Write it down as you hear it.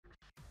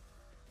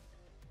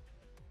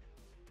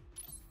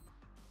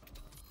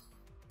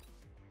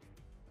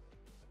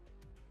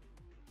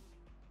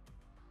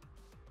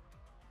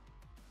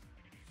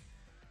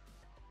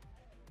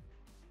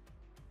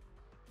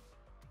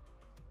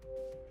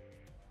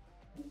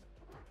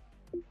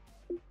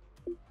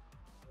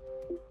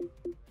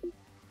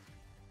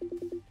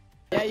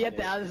you have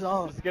to add this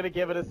on. Just gonna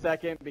give it a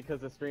second because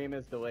the stream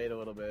is delayed a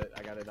little bit.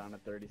 I got it on a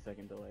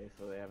 30-second delay,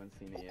 so they haven't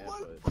seen it yet.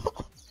 But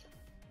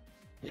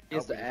he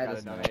has to add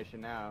a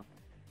donation now.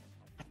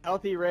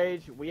 Healthy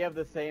Rage, we have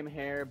the same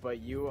hair,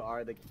 but you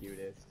are the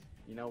cutest.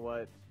 You know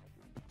what,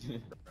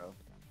 bro?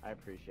 I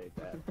appreciate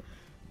that.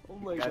 Oh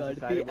my god, god,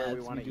 decided where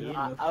we want to eat.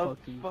 I'll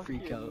fucking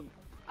freak out.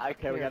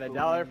 Okay, we got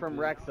 $1 from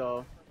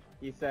Rexel.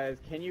 He says,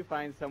 "Can you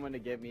find someone to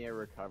get me a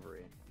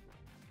recovery?"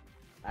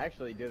 I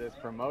actually do this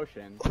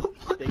promotion,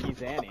 Diggy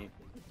Zanny.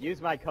 Use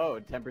my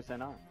code,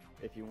 10% off,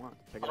 if you want.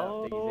 Check it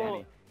out, Diggy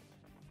Zanny.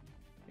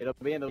 It'll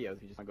be in the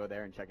videos. You just want to go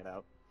there and check it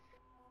out.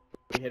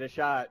 We hit a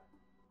shot.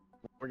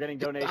 We're getting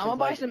donations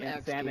like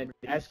Insanity.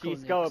 SG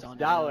Scopes,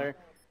 $1.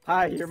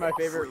 Hi, you're my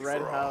favorite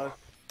Red House.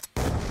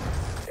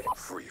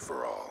 Free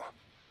for all.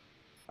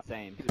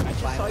 Same. I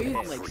just saw you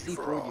like see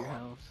through your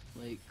house.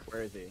 Like,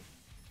 where is he?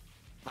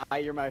 Hi,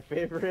 you're my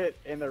favorite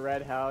in the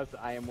Red House.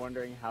 I am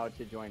wondering how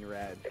to join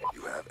Red.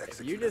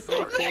 You just make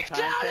cool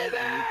content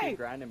and you keep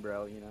grinding,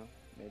 bro. You know,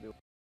 maybe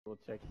we'll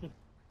check you.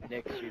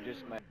 Nick, you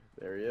just might.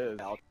 There he is,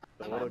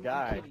 the little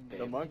guy,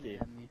 the monkey.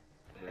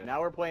 And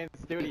now we're playing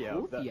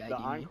studio, the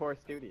Encore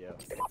studio.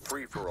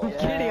 Free for all.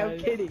 I'm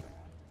kidding.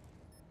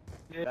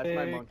 That's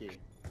my monkey.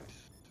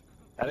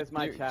 That is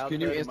my childhood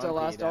Can you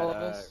insta-last monkey all that,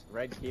 of us?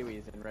 Red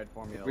Kiwiz and Red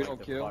Formula We like don't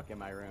to kill. fuck in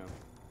my room.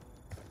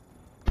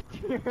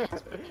 $2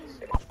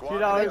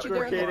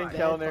 for Kaden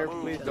Kellner,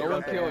 please No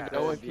one kill,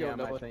 no one kill, DM.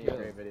 no I one sent you kill.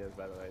 great videos,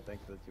 by the way.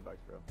 Thanks for the $2,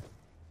 bro.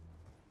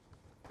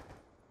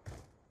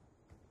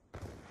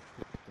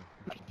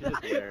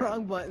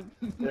 Wrong button.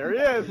 There he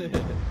is! Here,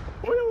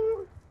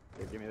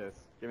 give me this.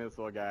 Give me this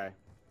little guy.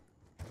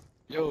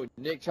 Yo,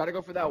 Nick, try to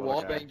go for that Oh, wall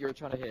okay. bang you were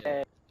trying to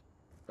hit.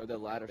 Or the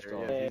ladder There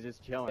straw. he is. He's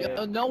just chilling.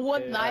 Yo, no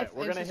one knife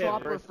we're gonna insta hit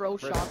swap or first- throw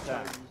first shock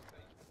attempt.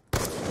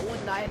 charges. No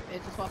one knife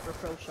insta swap or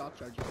throw shock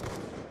charges.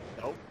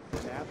 Nope,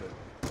 didn't happen.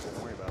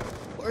 Don't worry about it.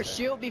 Or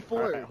shield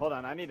before. Alright, hold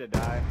on, I need to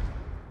die.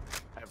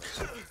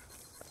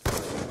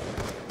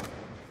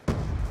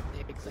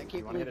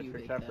 You want to hit a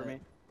trick shot for me?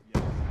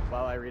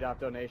 While I read off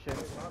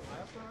donations?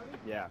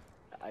 Yeah.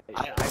 I beat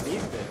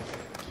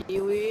it.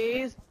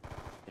 Kiwis.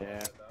 Yeah.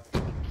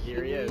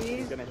 Here he is.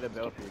 He's gonna hit a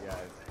bill for you guys.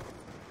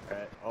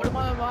 Alright. Put him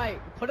on the mic.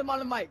 Put him on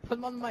the mic. Put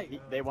him on the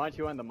mic. They want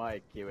you on the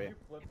mic, Kiwi.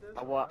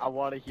 I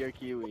want to hear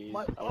Kiwiz.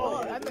 Oh,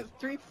 I have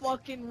 3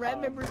 fucking red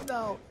members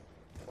now.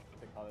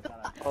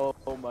 Oh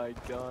my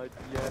god,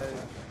 yes.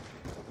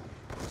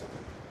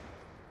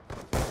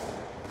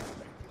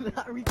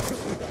 Not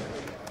recording.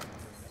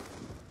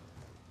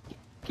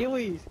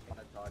 Kiwis.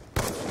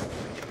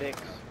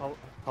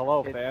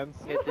 Hello, fans.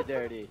 Hit the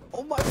dirty.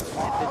 Oh my Hit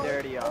god. the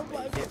dirty on me.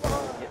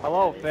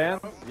 Hello,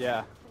 fans.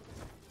 Yeah.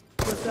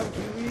 What's up,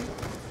 Kiwis?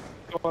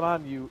 What's going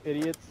on, you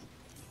idiots?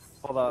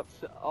 Hold up.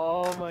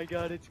 Oh my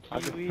god, it's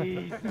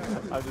Kiwiz.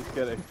 I'm just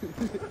kidding.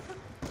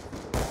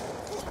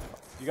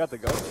 You got the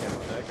ghost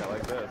camera, Nick. I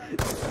like this.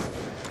 It's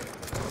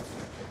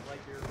like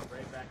you're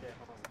right back at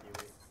home,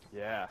 Kiwi.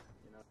 Yeah.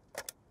 You know?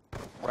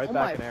 Right Oh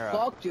back my in era.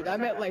 fuck, dude. I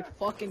met like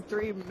fucking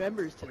 3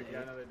 members We today.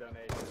 got another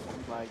donation. Oh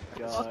my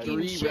god. Fucking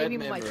 3 shaving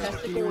red my members.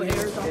 testicle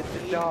hairs off Hit the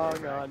me.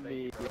 dong on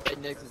me.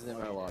 Red Nix is in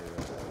my lobby right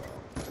now.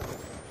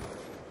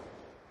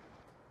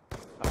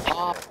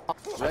 Oh,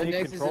 Red need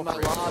Nix is in control my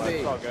freak, but lobby.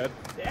 It's all good.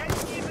 Daddy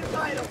needs a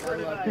title for I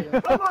love tonight.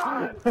 you. Come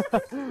on!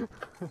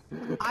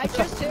 I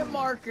just hit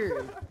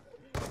marker.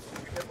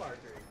 Hit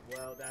marker.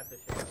 Well, that's a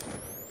shame.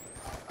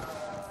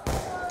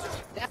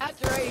 That's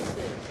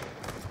racist.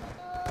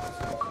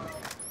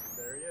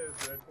 There he is,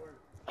 Red Form.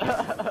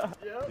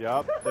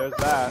 Yup, there's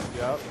that.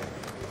 Yup.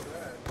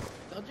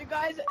 Don't you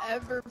guys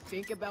ever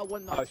think about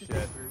what Nazis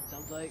shit.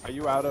 sounds like? Are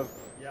you out of?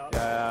 Yep.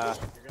 Yeah. You're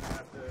gonna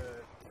have to.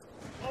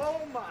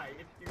 Oh my!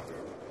 It's you.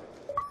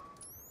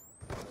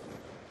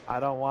 I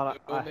don't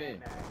want Go to. me.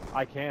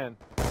 I can.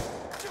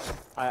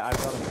 I've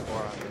done it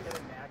before on Get this.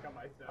 a knack on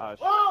myself.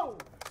 Whoa!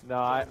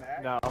 No,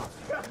 no.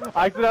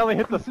 I accidentally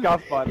hit the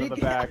scuff button in the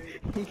back.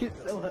 He gets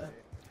so.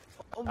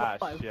 Oh Ah,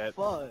 my shit.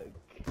 fuck. I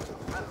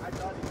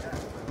thought he had.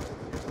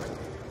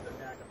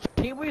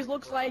 Kiwis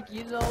looks like,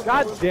 you know.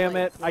 God those, damn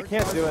like, it! I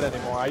can't do it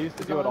anymore. I used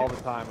to do it all on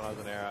the time when I was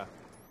in era.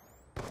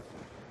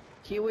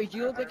 Kiwis,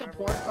 you look like a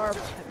porn star.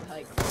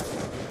 Like.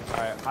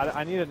 Alright,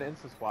 I need an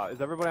insta swap.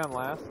 Is everybody on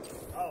last?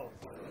 Oh.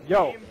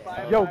 Yo,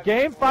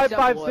 game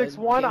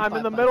 5561. I'm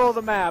in the middle of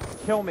the map.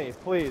 Kill me,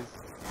 please.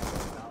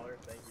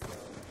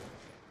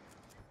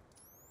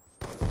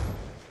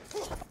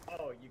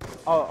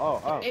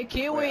 Oh. Hey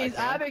Kiwis,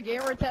 I have a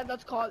gamer tag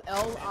that's called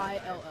LILL.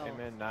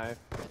 Amen, knife.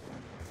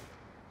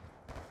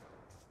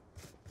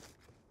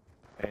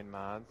 Main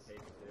mods.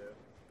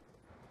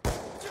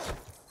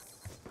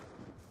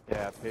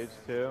 Yeah, page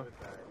 2.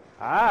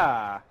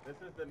 Ah! This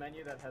is the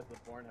menu that has the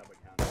Pornhub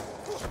account.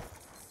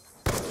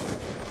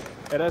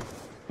 It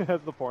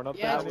has the Pornhub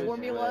Yeah, tab. it's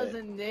formulas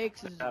and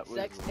Nick's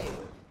sex tape.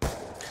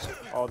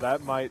 Oh, that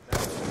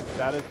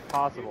is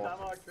possible.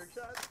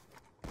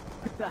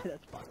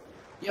 That's fine.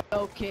 Yo,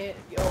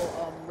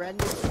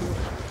 Randy,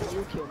 can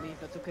you kill me if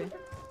that's okay?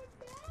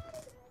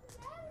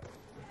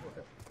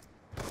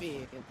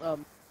 Me,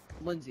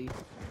 Lindsay.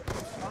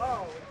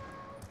 Oh.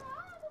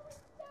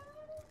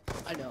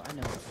 I know.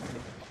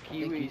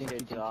 Kiwiz thank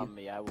hits you. on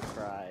me, I will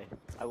cry.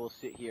 I will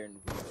sit here and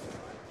weep.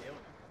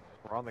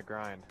 We're on the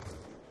grind.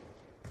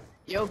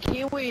 Yo,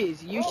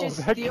 Kiwiz, you should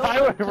that steal guy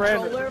the ran-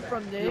 controller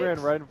from Nick. He ran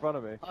right in front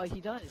of me. Oh,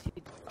 he does.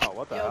 Oh,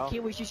 what the Yo, hell?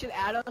 Kiwiz, you should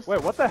add us.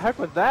 Wait, what the heck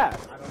was that?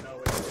 I don't know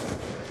what it is.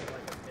 There's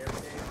like a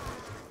staircase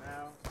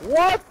now.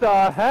 What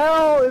the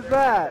hell is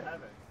that?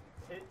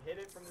 Hit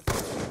it from the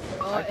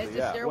staircase. It's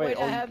a stairway Wait, to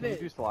can heaven. you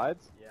do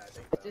slides? Yeah, I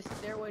think It's a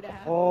stairway to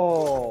heaven.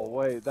 Oh,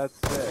 wait, that's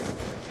sick.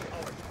 Oh,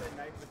 it's a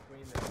knife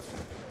between the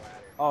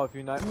ladder. Oh, if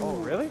you not. Oh,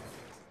 really?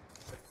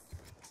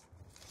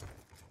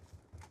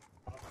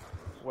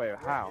 Wait,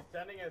 how? It's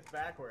sending us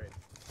backwards.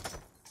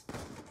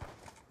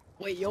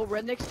 Wait, yo,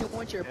 Redneck's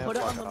 2-1 Yeah, put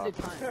it fuck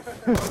unlimited off.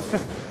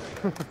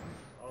 time.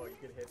 Oh, you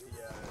could hit the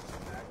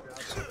backdrop.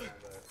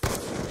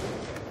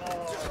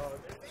 Oh,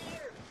 they're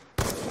here.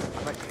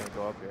 I'm actually gonna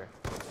go up here.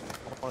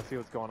 I want to see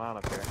what's going on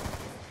up here.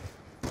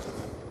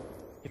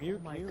 Can you?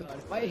 Oh my can you... god,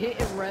 if I hit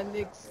in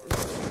Redneck's...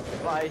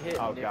 If I hit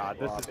Oh Nick's god,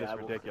 this is lobby, just I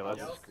will ridiculous.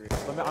 close the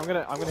screen. I'm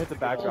gonna hit the Oh,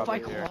 backdrop if I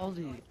up here. called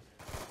it.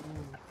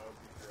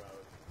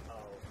 Oh,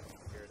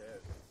 here it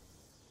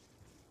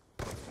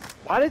is.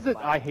 Why does it?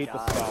 My I hate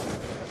God. the stuff.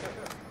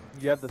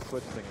 You have the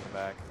switch thing in the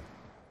back.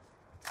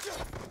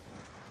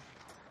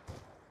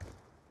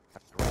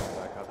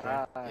 Back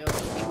up here. Yo,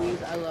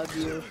 Kiwiz, I love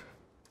you.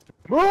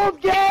 Move,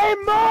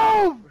 game,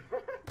 move!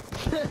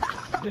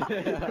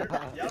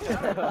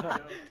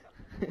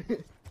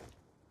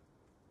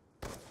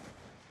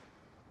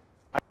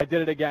 I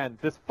did it again.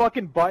 This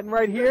fucking button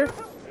right here.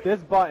 This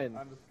button.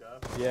 I'm the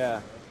scuff.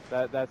 Yeah,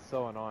 that's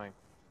so annoying.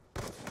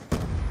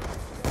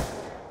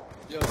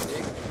 Yo,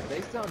 Nick,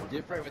 they sound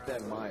different with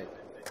that mic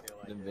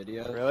than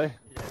video. Really?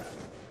 Yeah.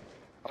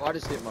 Oh, I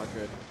just hit Mark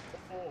good.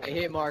 I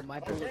hit Mark. My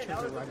bullet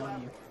turns are right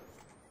on you.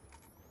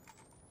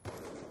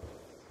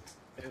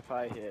 If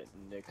I hit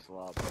Nick's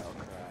lobby, I'll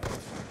cry.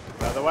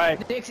 By the way.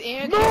 Nick's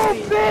and Move,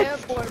 Kiwiz bitch!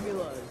 and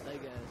formulas, I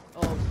guess.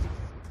 Oh,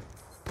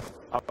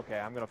 Okay,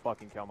 I'm gonna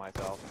fucking kill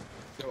myself.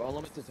 Yo,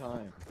 unlimited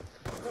time.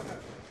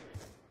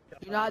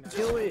 do not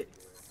do it.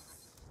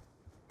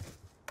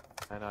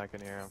 I know I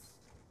can hear him.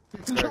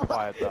 Very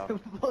quiet though.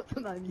 Both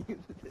on you.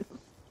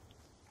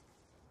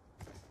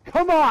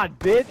 Come on,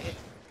 bitch!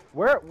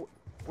 Where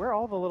are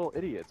all the little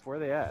idiots? Where are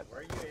they at?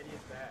 Where are you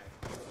idiots at?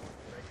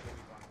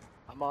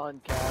 I'm on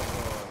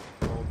Castle.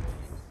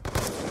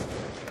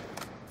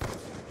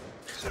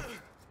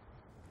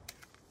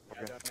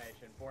 Yeah,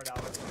 donation. $4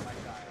 for my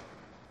child.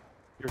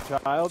 Your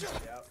child?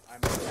 Yep, I'm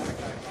a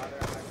father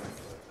on my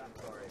friends list.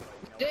 I'm sorry.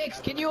 But, Dix,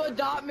 can you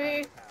adopt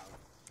me?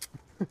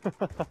 even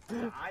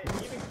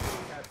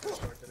Kiwiz has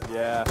resources.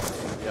 Yeah.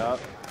 Yup.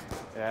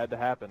 It had to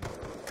happen.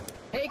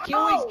 Hey,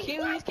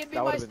 Kiwiz can be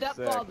That my would've been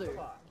sick. stepfather.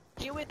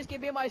 Kiwiz can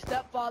be my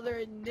stepfather,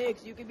 and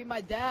Nix, you can be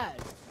my dad.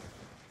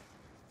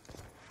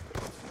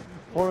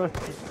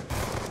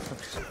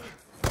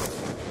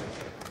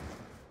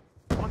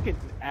 Fucking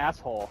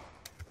asshole.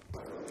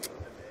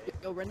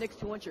 Yo, Redneck's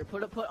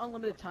 2-1 put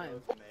unlimited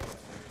time.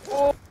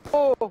 Oh!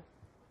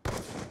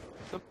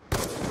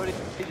 Somebody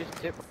just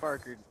tip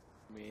Parker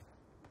me.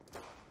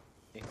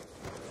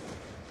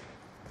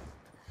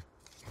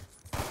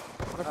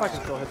 What if I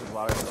can still hit this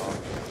ladder though?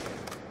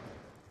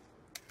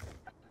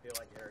 I feel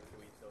like Eric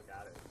Kiwiz still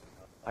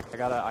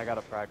got it. I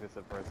gotta practice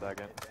it for a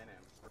second. It's in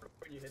him.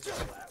 When you hit the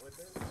flat with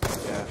it,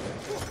 Yeah.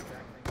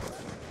 exact thing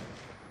flat.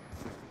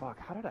 Fuck,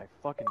 how did I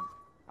fucking...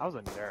 I was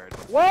a nerd.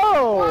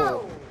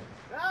 Whoa!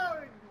 Now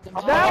it's a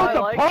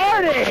Now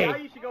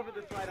party! you should go for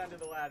the slide onto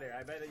the ladder.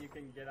 I bet that you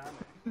can get on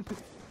there.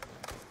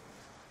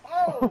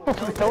 Oh!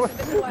 This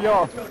is what Yo.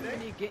 happens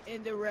when you get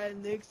into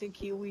Redneck's and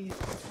Kiwiz.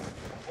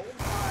 Oh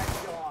my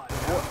god.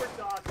 Now we're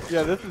talking.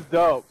 Yeah, this is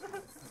dope.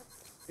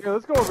 Here,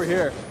 let's go over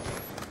here.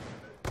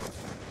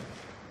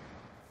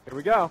 Here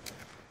we go.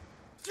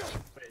 Wait,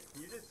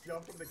 can you just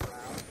jump from the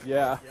ground?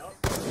 Yeah.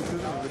 Yep. This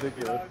is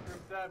ridiculous.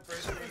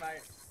 First game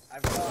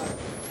I've lost.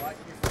 Watch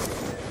you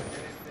freaking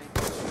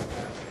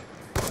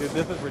it. Dude,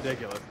 this is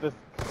ridiculous. This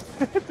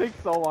it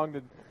takes so long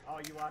to... Oh,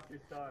 you lost your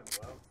son.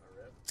 Well, a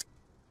rip.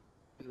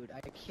 Dude, I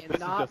This is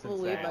cannot just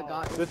believe insane. I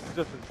got This is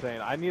just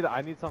insane. I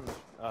need something...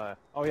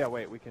 oh yeah,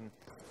 wait, we can...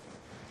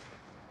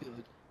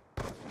 dude.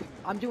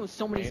 I'm doing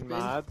so many Main spins.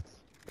 mods.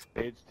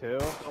 Stage 2.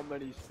 So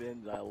many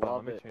spins, I Oh,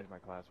 love let me it. change my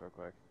class real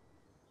quick.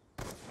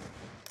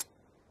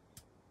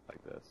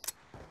 Like this.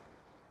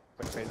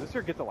 Wait, is this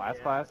your get the last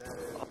class? That is.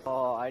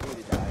 Oh, I need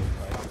to die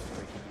so I can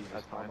freaking use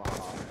That's this fine.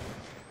 tomahawk.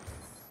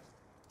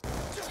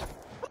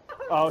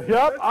 Oh,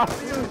 yep.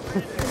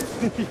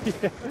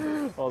 Yeah.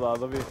 Hold on,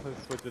 let's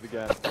switch it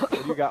again. What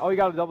do you got? Oh, you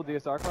got a double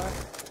DSR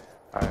class?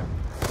 Alright.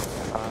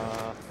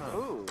 Huh.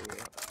 Ooh.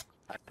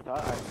 I thought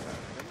I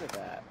remember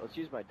that. Let's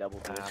use my double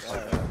Nah, boost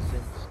fuck that.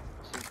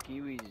 since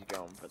Kiwi's is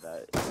going for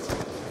that.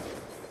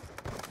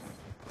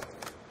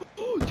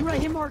 Dude, I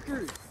hit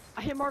markers.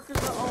 I hit markers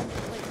at like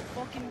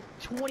fucking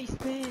 20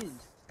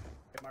 spins.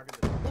 Hit marker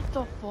this. What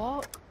the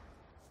fuck?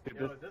 Dude,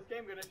 Yo, this, is this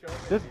game gonna show me?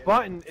 this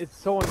button is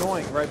so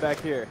annoying right back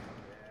here.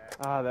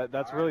 Yeah. Ah,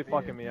 that's really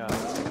fucking me up.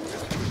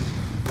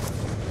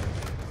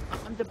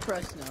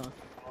 depressed now.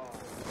 Oh,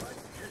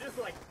 you're just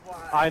like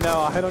flying. I know.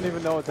 I don't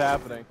even know what's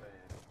happening.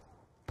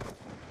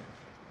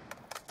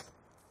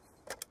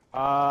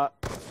 Nah,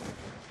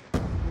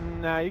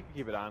 you can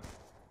keep it on.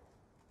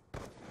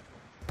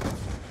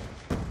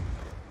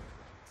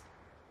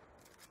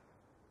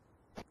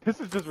 This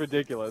is just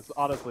ridiculous.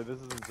 Honestly, this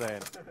is insane.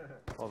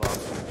 Hold on.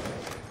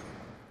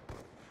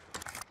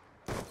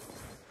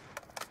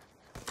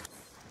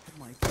 Oh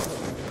my god.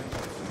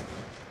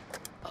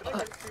 I think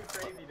it's too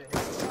crazy to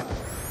hit.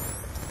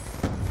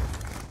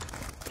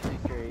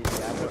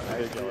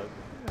 Ridiculous.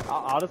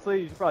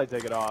 Honestly, you should probably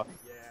take it off.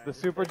 Yeah, The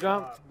just super take it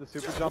jump, off. the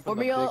super jump, and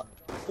the big...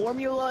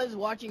 Formula is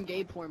watching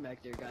gay porn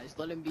back there, guys.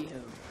 Let him be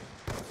him.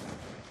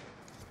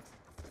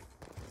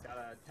 Got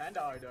a $10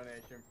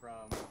 donation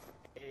from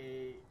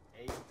a.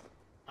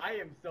 I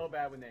am so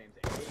bad with names.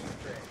 A Trick.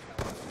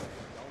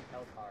 Don't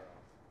tell Taro.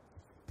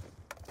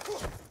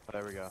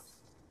 There we go.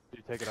 Did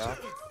you take it off?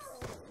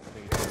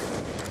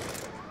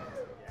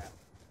 Yeah.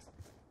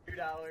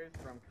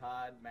 $2 from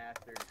COD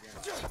Master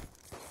Jim.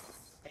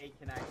 Hey,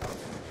 can I help you?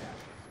 Yeah.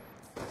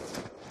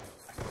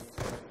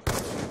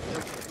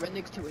 Right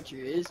next to what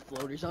your is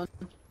floaters on.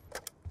 I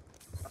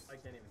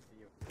can't even see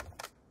you.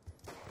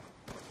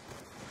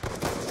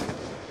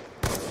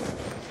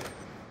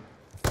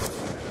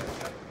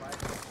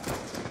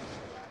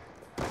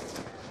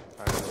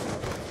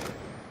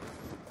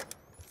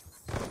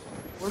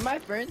 When my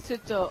friends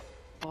hit the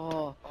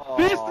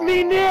Fist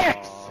me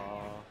next!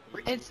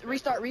 It's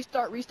restart. The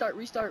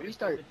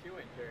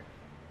 2-incher.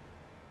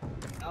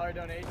 $1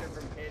 donation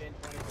from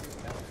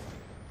Kaden22.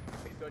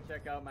 Please go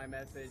check out my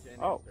message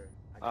and Oh. Insta.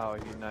 Oh,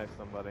 you nice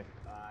somebody.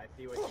 I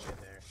see what you did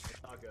there. It's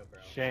all good, bro.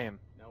 Shame.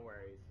 No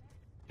worries.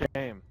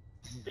 Shame.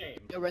 Shame.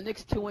 Yo, right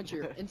next to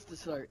incher.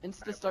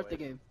 Insta start the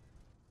game.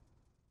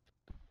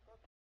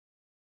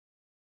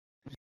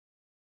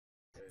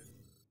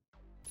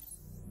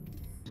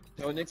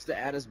 So Nick's to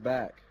add us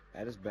back.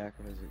 Add us back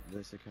on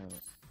this account.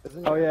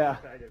 Oh yeah.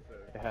 I guess so.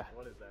 Yeah.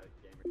 What is that,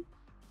 gamer?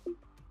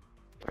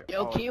 Yo,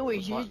 Oh,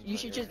 Kiwiz, the button you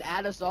should right just here.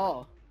 add us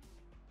all.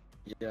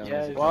 Yeah.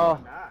 Yeah, I'm well-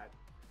 I'm not.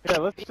 Yeah,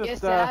 let's Be a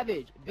just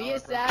savage. Be a Add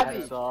us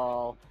savage.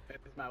 all. This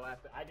is my last.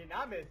 I did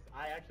not miss.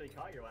 I actually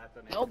caught your last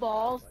donation. No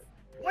balls.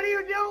 What are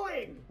you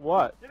doing?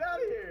 What? Get out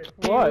of here.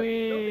 What? Don't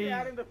be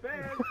adding the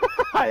fans.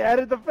 I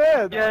added the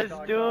fans. Yes,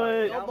 do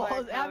it. No Now my balls,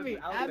 add account's me,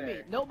 out add me.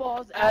 there. No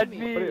balls, Add add me.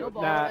 me. No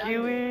balls, Nah, add me.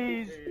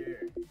 Kiwiz.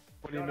 Here.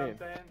 What do you know mean?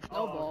 what I'm saying? No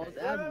Oh, balls,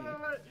 okay. add me.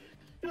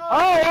 Oh!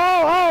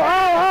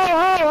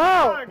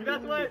 Fuck,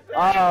 that's what I said.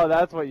 Oh,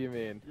 that's what you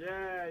mean.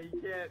 Yeah, you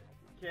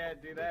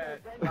can't do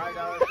that.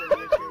 $5 for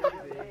you, too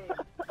easy.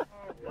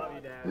 Love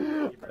you, Dad.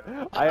 Thank you,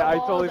 bro. I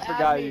totally balls,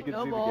 forgot add you me. could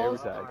No see the gamer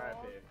balls. tag.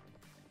 R.I.P.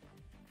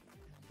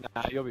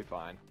 Nah, you'll be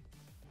fine.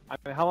 I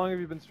mean, how long have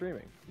you been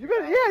streaming? You've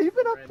been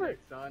up for. Redneck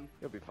son.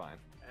 You'll be fine.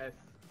 S,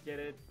 get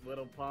it,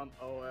 little pump,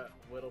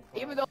 little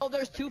pump. Even though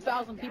there's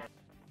 2,000 people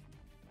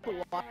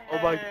watching. Oh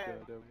my god.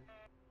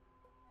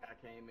 I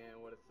came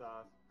in with a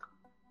sauce.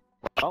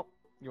 Well,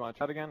 you want to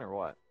try it again or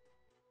what?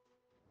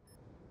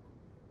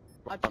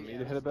 Want me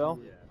to hit a bill?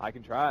 Yeah. I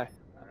can try.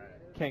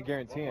 Alright. Can't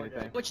guarantee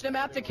anything. Switch the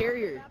map to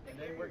carrier. And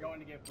then we're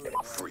going to get food.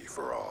 Free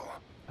for all.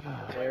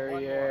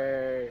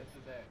 Carrier. This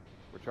is it.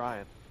 We're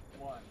trying.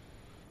 One.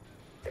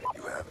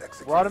 You have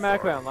executed We're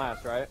automatically on authority.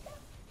 last, right?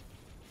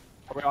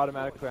 Are we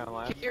automatically on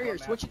last? Carrier,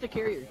 switch it to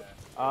carrier.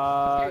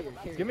 Carrier.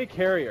 Carrier. Give me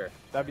carrier.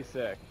 That'd be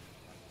sick.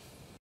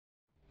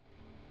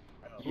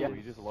 Yeah. Ooh,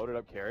 you just loaded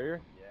up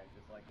carrier? Yeah,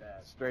 just like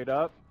that. Straight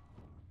up?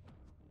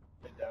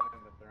 Sit down in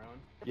the throne.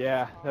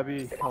 Yeah, that'd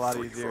be a lot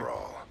Free easier. for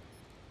all.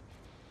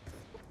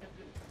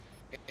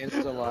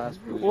 Insta last.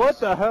 Please. What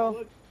the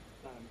hell?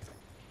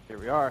 Here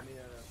we are.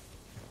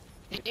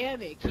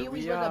 Damn it, Here Kiwiz we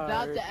was are.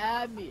 about to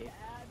add me.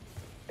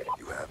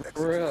 You have For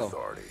executed real.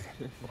 authority.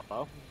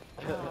 Hello?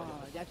 Oh,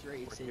 that's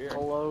racist. here.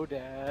 Hello,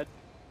 Dad.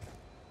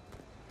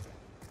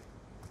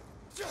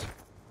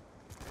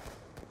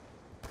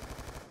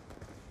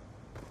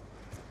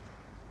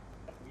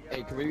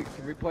 Hey, can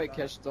we play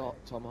catch the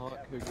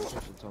tomahawk? Who can catch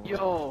the tomahawk?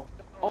 Yo.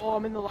 Oh,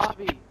 I'm in the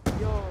lobby.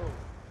 Yo.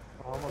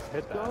 I almost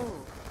hit that. Yo.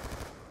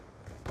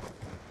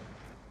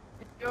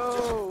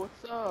 Yo,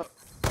 what's up?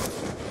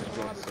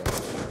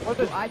 What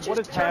is, I what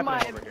just is turned my-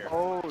 happening over here?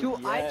 Oh,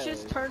 Dude, I yes.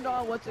 just turned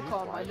on what's it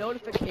called? My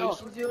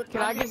notifications, dude.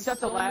 Can I I'm get getting set to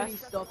so many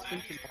last? stuff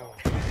thinking.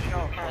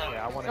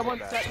 Yeah, I want to Someone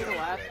hit set that. me to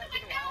last.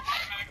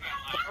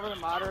 Whoever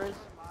the modder is.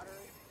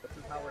 This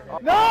is how we're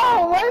hitting.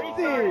 No,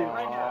 Lindsay!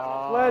 Right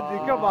now.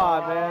 Lindsay, come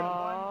on, man.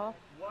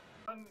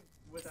 One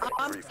without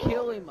I'm Free for all.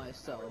 killing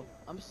myself.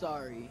 I'm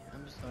sorry.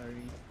 I'm sorry.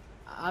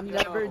 I'm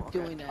never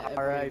doing that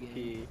ever again.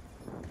 R.I.P.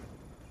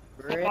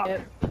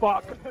 Rip,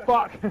 Fuck,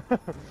 fuck.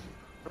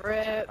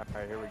 rip.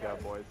 Alright, here we go,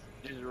 boys.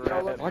 Just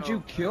Why'd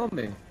you kill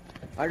me?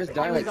 I just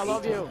died like I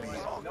love 8 you.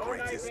 times. No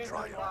Greatest knife in,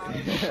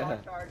 triumph.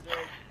 shock charges,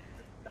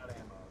 without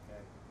ammo,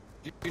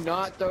 okay? Do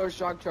not throw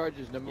shock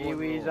charges. Number one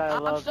Kiwiz, rule. I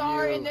I'm love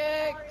sorry, you.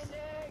 Nick.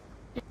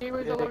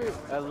 Kiwiz, I love you.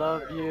 I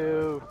love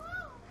you.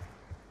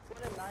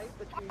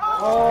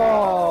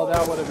 Oh,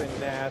 that would have been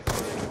nasty.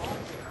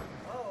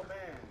 Oh man.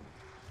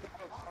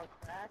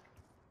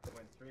 It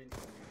went straight into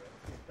me.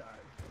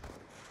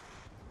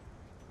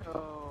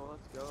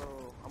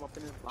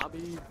 in his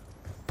lobby.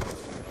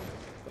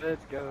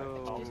 Let's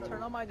go. Just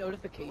turn on my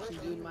notifications,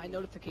 dude. My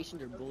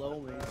notifications are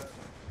glowing.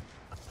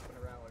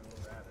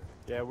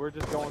 Yeah, we're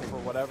just going for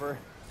whatever.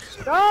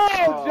 No,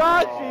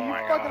 Joshy, you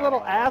fucking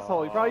little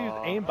asshole. You probably used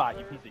aimbot,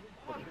 you piece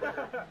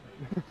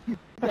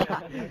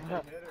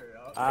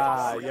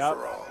of. Yup.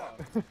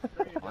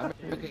 I'm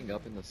looking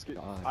up in the sky.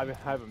 I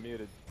have him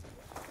muted.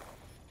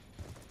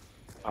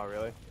 Oh,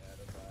 really?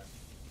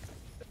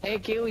 Hey,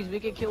 Kiwiz, we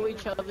can kill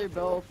each other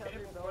both.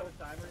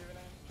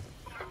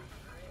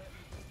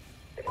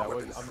 That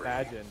would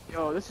imagine.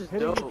 Yo, this is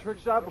Hitting dope. the trick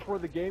shot before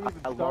the game even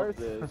I starts.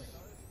 love this.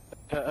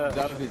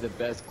 That would be the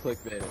best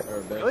clickbait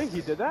or best. Really?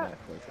 He did that? Yeah,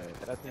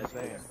 clickbait. That's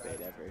insane.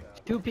 Ever.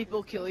 Two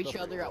people kill each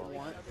other at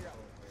once.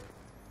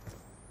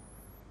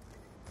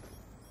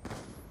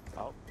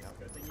 Oh,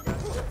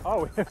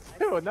 oh, we have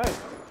two. Nice.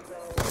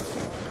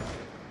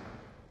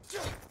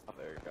 Oh,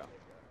 there you go.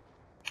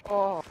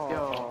 Oh.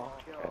 Yo.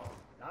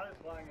 Not as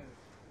long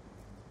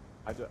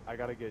as. I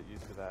gotta get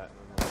used to that.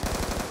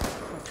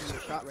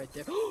 Shot right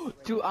there.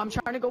 Dude, I'm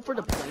trying to go for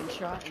the plane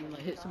shot and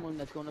hit someone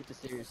that's going up the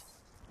stairs.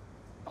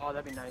 Oh,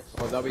 that'd be nice.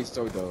 Oh, that'd be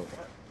so dope.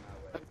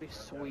 That'd be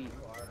sweet.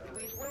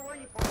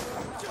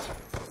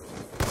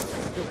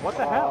 Dude, what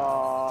the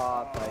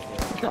hell?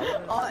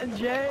 Oh,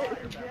 Jay!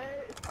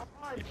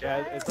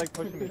 Yeah, it's like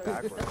pushing me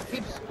backwards.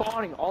 Keep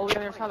spawning all the way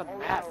on the other side of the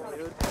map,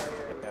 dude.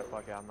 Yeah,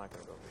 fuck it, I'm not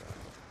gonna go for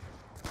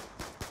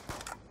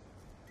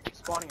Keep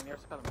spawning on the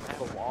other side of the map.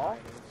 The wall?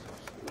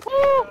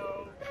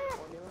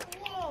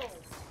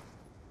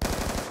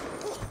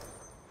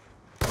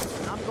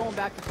 I'm going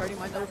back to turning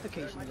my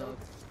notifications off.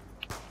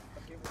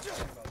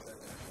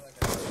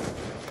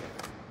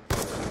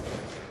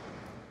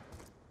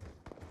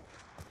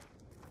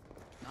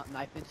 Not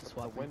knife into that.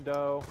 swap.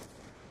 Window.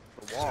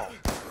 The wall.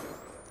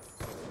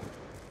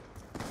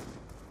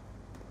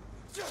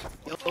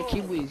 Yo,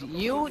 Kiwiz,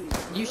 you,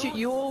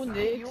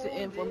 Nix,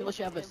 and Formula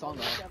should have a song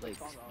off, like,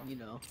 you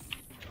know.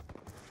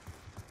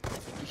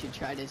 You should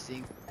try to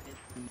sing.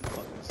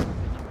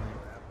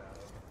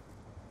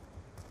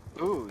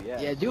 Ooh, yeah.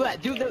 Yeah, do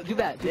that, do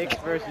that. Nix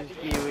versus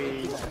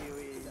Kiwiz.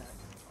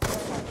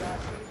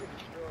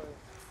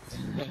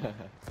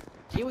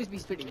 Kiwiz be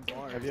spitting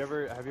bars. Have you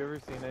ever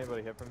seen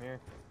anybody hit from here?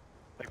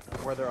 Like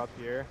where they're up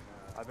here?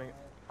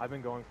 I've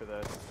been going for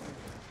this.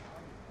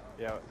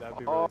 Yeah, that'd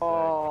be really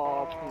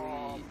Oh,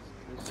 please.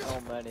 There's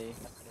so many.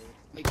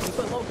 Wait, can you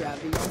put low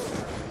gravity on?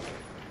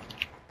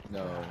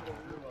 No.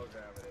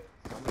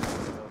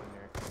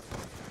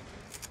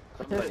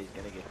 Somebody's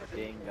gonna get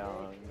ding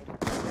dong.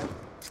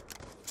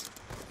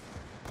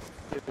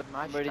 Dude,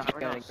 somebody's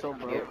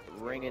gonna get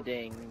ring a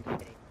ding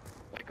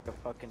like a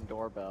fucking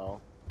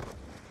doorbell.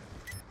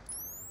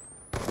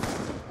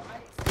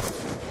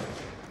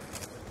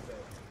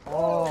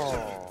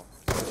 Oh.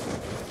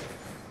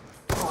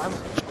 Oh, I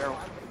almost hit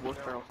the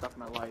worst barrel stuff in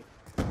my life.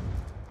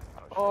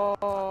 Oh,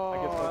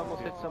 I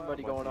almost hit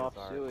somebody going off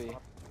Suey.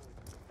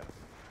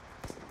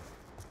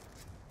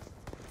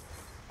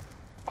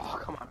 Oh,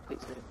 come on,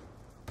 please hit.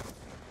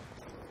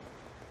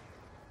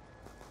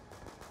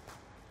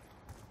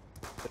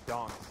 The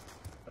donks.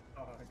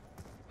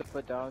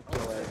 The dog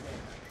killer.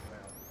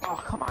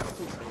 Oh, come on,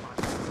 please hit.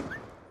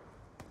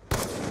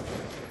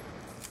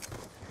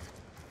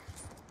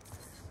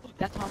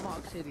 That's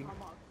Tomahawk City.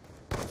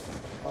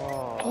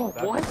 Oh,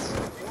 that'd what? be-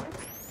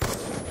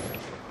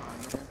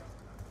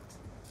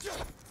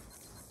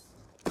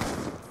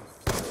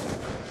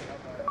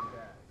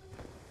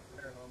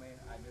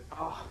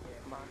 Oh,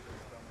 come on.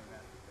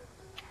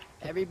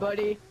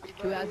 Everybody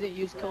who hasn't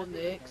used code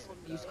Nix,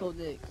 use code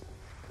Nix.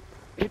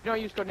 If you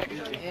don't use code Nix,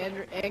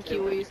 And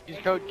Kiwiz. use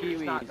code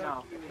Kiwiz.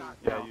 No.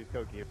 Yeah, use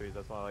code Kiwiz,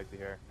 that's what I like to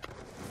hear.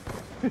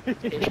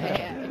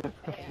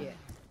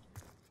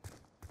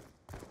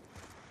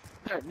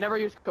 Yeah. Never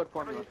use code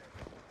formula.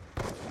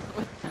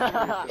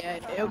 Yeah,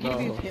 it'll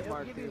give you No. hit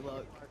marker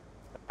luck.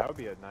 That would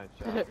be a nice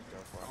shot. Go for it.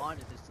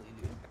 Honestly,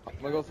 dude. I'm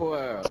gonna go for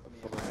a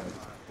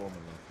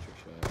formula trick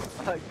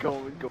shot.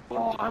 Go.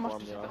 Oh, I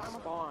must have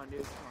spawned,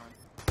 dude.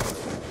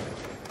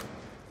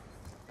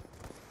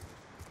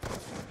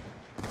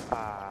 Come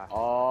Ah.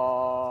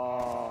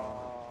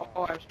 on.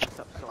 Oh, I was messed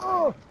up so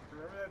hard.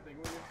 Remember that thing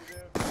we used to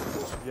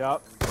do?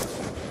 Yup.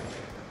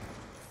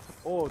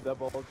 Oh,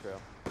 double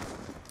trail.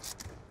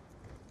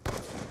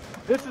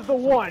 This is the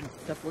one!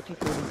 That's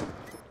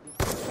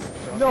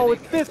 1440. No,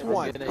 it's this I'm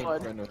one! getting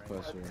friend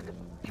request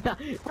right now.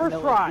 First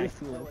No, try!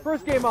 this one.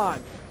 First game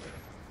on!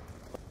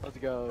 Let's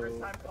go.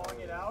 I'm calling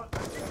it out. Oh,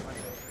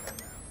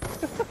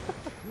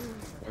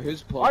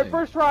 who's playing? Alright,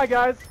 first try,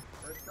 guys!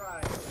 First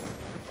try.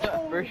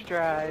 First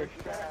try.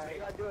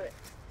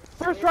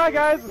 First try,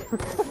 guys!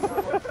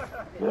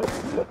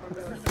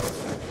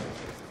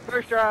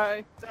 First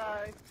try.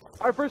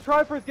 Alright, first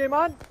try, first game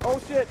on! Oh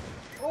shit!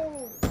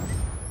 Oh!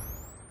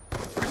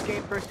 First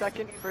game, first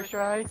second, first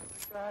try.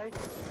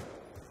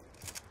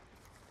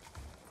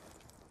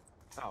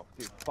 Oh,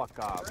 dude, fuck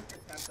off. First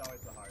attempt's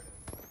always the hardest.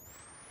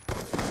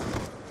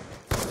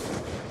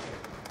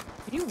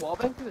 Can you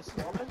wallbang through this?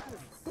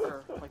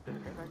 Or like the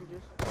care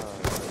packages?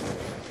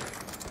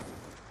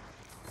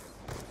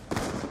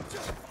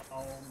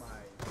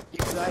 You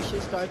guys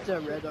should start the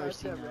red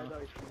RC now.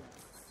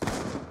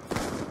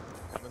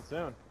 Coming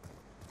soon.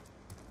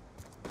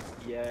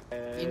 Yeah.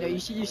 You know, you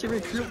should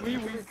recruit me.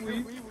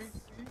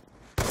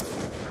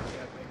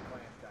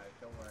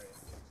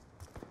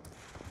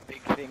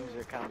 Big things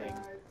are coming.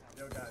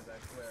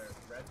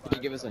 Can you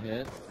give us a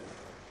hint?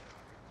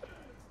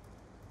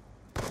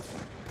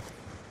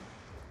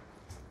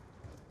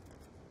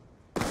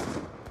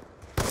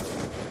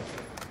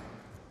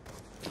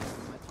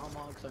 My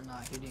tomahawks are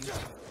not hitting.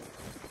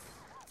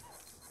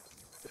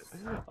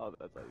 Oh,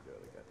 that's how you do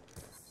it again.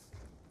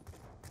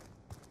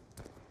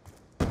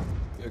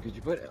 Yo, could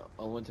you put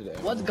Owen to the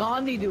end? What's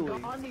Gandhi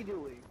doing? Oh,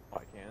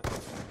 I can't.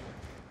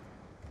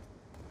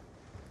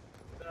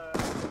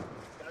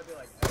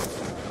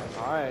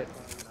 Alright.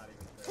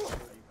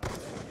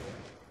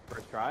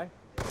 First try?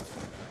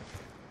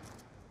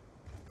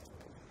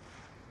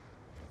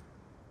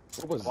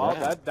 What was Well,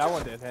 that? that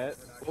one did hit.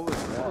 What was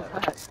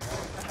that?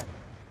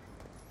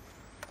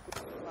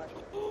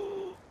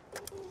 Oh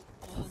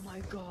my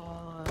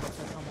god, that's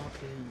a tomahawk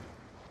thing.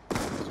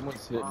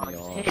 Someone's hitting me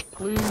off. Hey,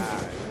 please.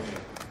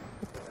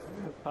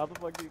 How the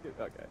fuck do you get?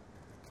 Okay.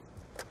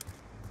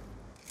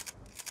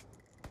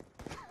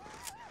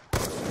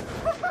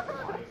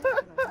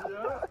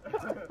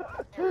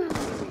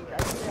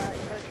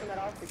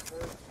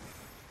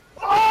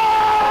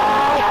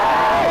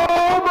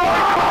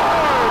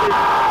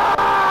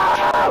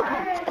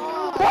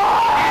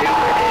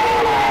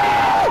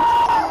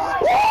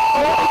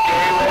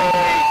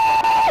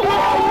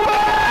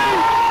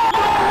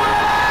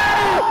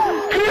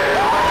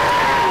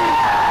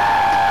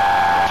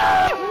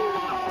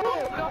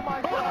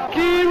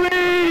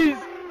 Kiwiz!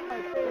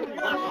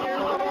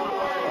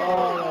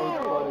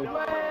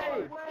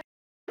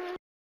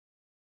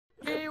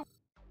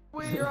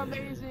 You're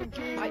amazing,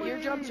 Kiwi. My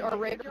eardrums are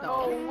rigged.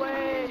 No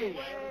way.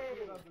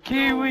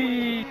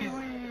 Kiwiz!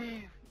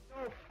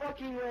 No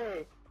fucking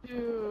way.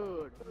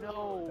 Dude,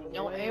 no.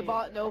 No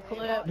aimbot, no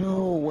clip.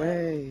 No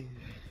way.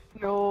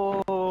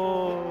 No.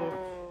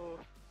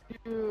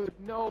 Dude,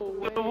 no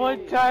way. The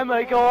one time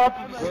I go off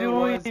of Where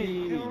was Suey.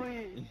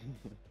 he?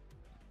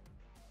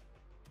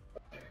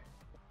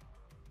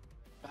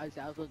 Guys,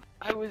 that was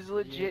I was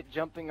legit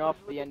jumping off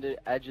the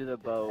edge of the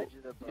boat.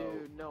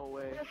 dude, no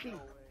way.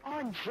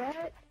 On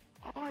jet?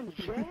 On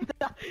jet?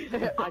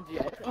 On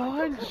jet.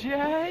 On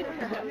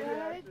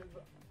jet?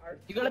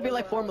 You gotta be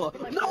like Formula.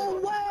 No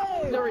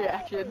way! The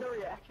reaction.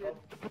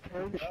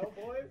 Well,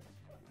 boys,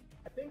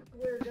 I think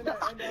we're gonna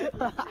end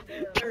up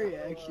The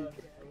reaction.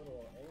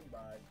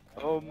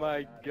 Oh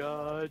my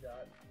god.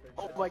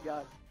 Oh my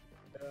god.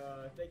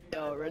 Thank you Yo,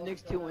 guys all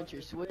Redneck's so 2 much.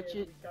 inches. Switch it.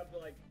 We've come to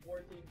like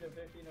 14 to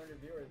 1500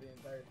 viewers the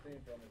entire stream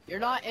from us. You're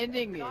not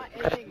ending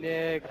it.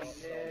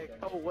 Nix.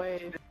 No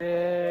way.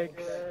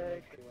 Nix.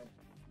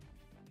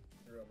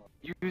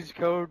 Use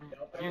code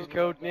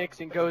Nix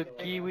and code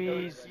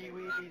Kiwiz.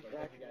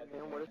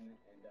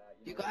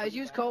 You guys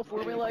use code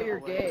Formula, you're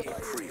gay.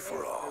 Free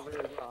for all.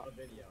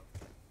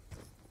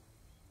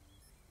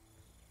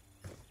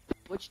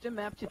 Switch the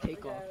map to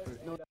take off.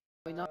 No,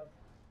 not.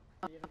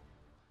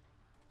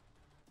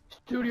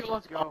 Studio,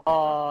 let's go.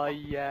 Oh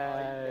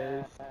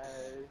yes.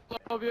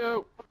 Love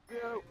you.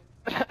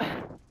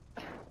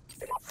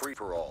 Free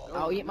for all.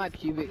 I'll eat my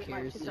pubic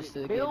hairs just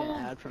to get an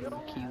ad from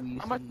Kiwis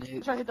I'm and gonna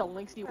Nick. try to hit the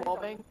Linksy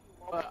wallbang,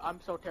 but I'm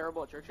so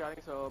terrible at trick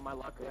shotting, so my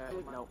luck,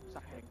 no,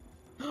 stop hitting.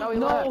 No, he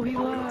left. No, he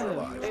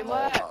left. He All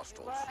left.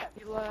 hostiles.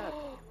 He left.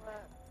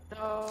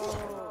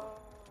 No.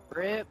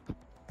 Rip.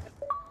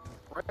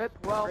 Rip.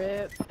 Well,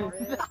 Rip.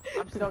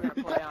 I'm still gonna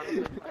play on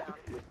it.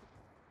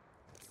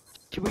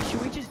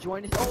 Should we just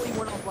join this? Oh, he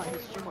went offline.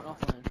 His stream went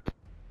offline.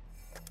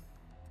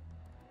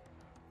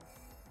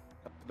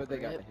 But they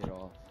got hit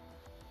off.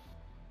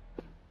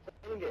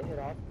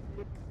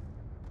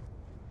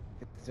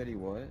 Said he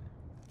what?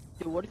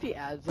 Dude, what if he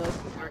adds us?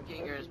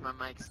 Working or is my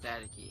mic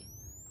staticky?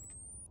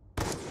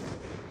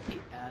 He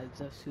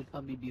adds us.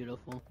 That'd be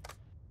beautiful.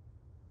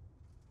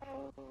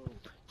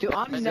 Dude,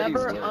 I'm I said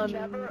never he's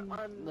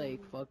on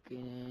like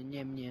fucking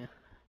yeah.